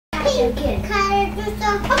Hi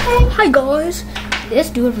guys, let's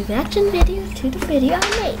do a reaction video to the video I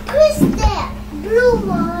made. Who's that? Blue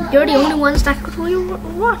one. You're the only ones that could really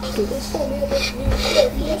watch do this.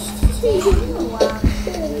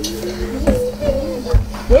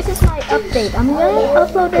 This is my update. I'm gonna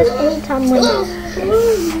upload this anytime when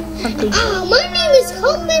something. My name is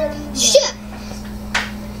Holman Chef.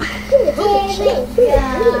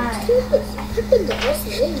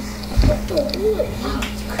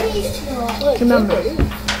 Remember,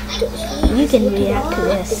 you can react to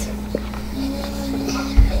this.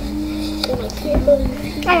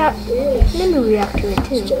 Let me react to it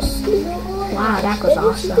too. Wow, that was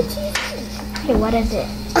awesome. Hey, what is it?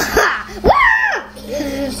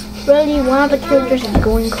 Really, one of the characters is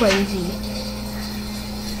going crazy.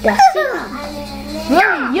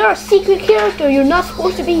 Really, you're a secret character. You're not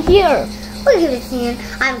supposed to be here. Look at this hand.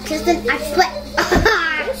 I'm kissing. I sweat.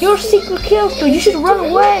 You're a secret character. You should run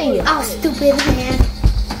away. Oh, stupid man.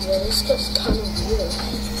 Yeah, this stuff's kind of weird.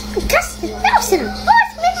 Just listen. Oh,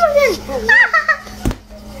 it's Midwestern.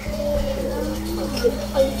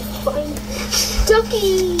 I need to find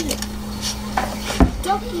Ducky.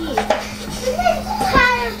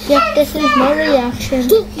 Yep, this is my reaction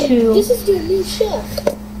to. This is your new chef.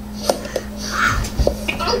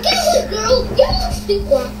 Okay, girl. Get on speak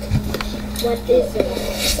rock. What is it?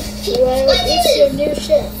 Well, it's your new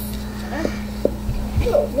chef.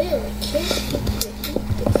 Oh man, I can't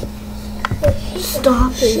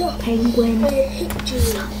Stop it, penguin. I hate you.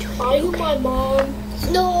 Are you my mom?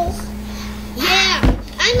 No. Yeah,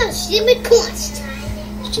 I'm a Jimmy Kunst.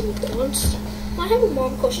 Jimmy Kunst? I have a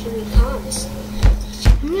mom called Jimmy Kunst.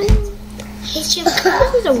 Hey, Jimmy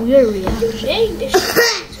This is a weird reaction. Your name is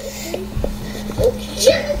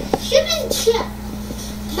Okay. Jimmy Chef.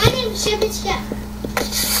 My name is Jimmy Chef.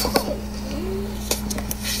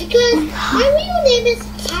 Because my real name is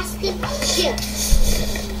Caskin Chef.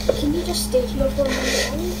 Can you just stay here for a minute?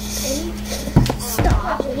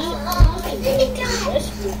 Stop. Stupid.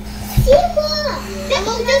 That's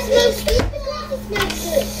no stupid.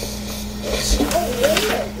 It's not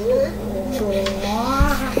good.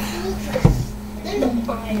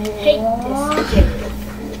 I hate this.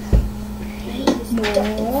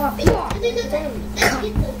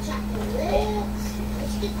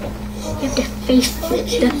 You have to face the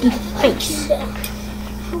ducky face.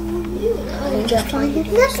 Next time.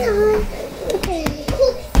 Okay.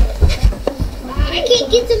 I can't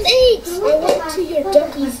get some eggs. I went to your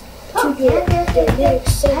duckies, to your new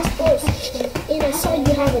son's house, and I saw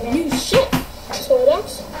you have a new chef. So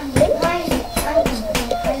that's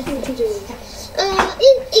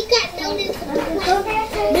It got noticed.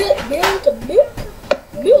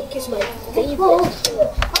 Milk is my favorite.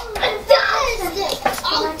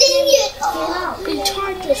 Oh, dang it.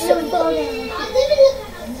 Recharge yourself.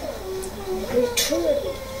 Return.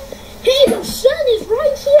 Hey, the sun is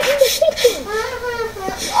right here in the kitchen.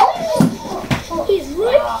 He's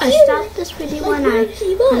right I here. stopped this video when my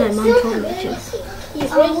mom told me to.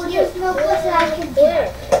 He's right here. There.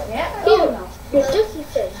 Here, your ducky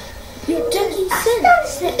friend. Your ducky son.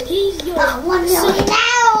 He's your son.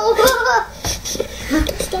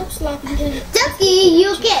 Stop slapping him. Ducky,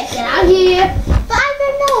 you can't get out here. But I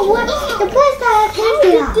don't know what's the best that I can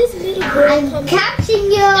get out. This little girl I'm catching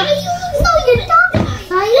you. No, you're not.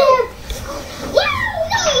 I am. No,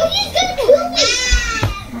 he's gonna kill me.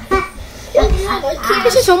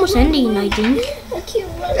 This is almost ending, I think. I can't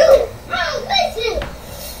run. Listen.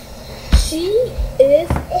 She is.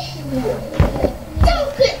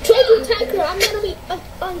 Try to attack her. I'm gonna be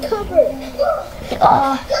uncovered.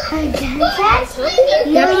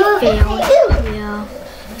 Yep, he failed. Yeah.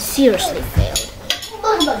 Seriously failed.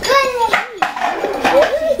 Oh my goodness.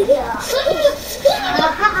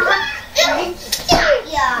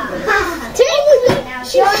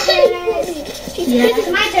 It's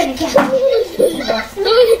my turn again.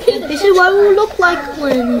 This is what we will look like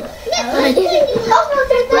when I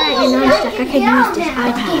announced that I can use this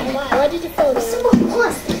iPad. Why did you fall down?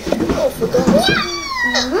 Oh, forgot.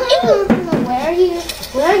 Where are you?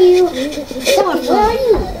 Where are you? Where are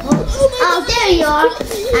you? Oh, there you are.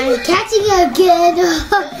 I'm catching you again.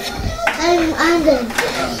 I'm gonna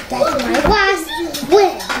catch my last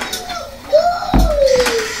win.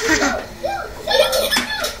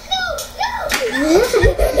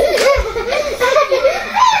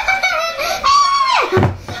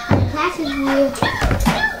 I'm catching you.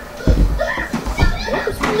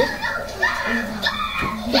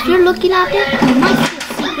 If you're looking at it, you might see a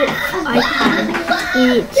secret icon.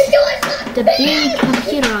 It's the big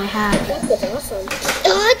computer I have. That's awesome.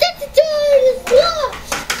 That's the door.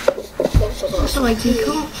 So I can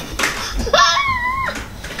go.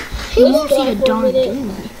 You won't see a darn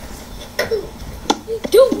thing.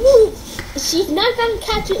 Don't move. She's not gonna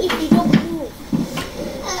catch you if you don't move.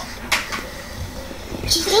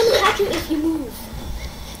 She's gonna catch you if you move.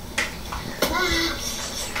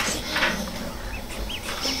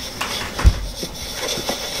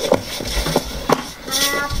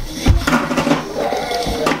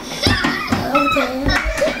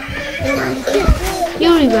 You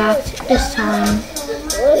react this time.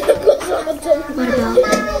 What about?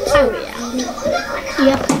 I react.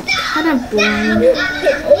 Yep, kind of boring.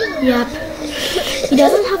 Yep. He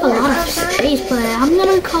doesn't have a lot of space, but I'm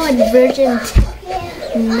gonna call it version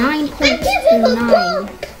 9.9.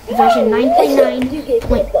 Version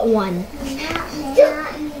 9.9.1.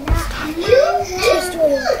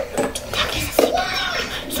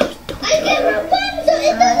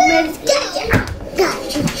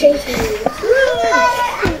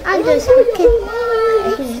 I'm just looking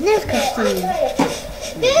at this customer.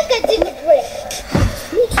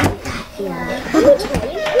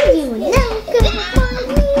 You never find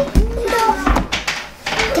me.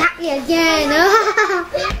 Got me again.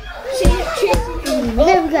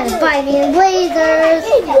 Never gonna find me in lasers.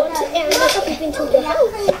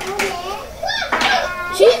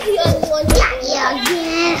 She's the only one. Got me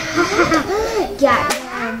again. Got me.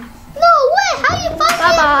 No way. How you find me?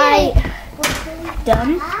 Bye bye.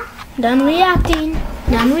 Done. Done reacting.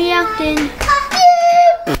 Done reacting.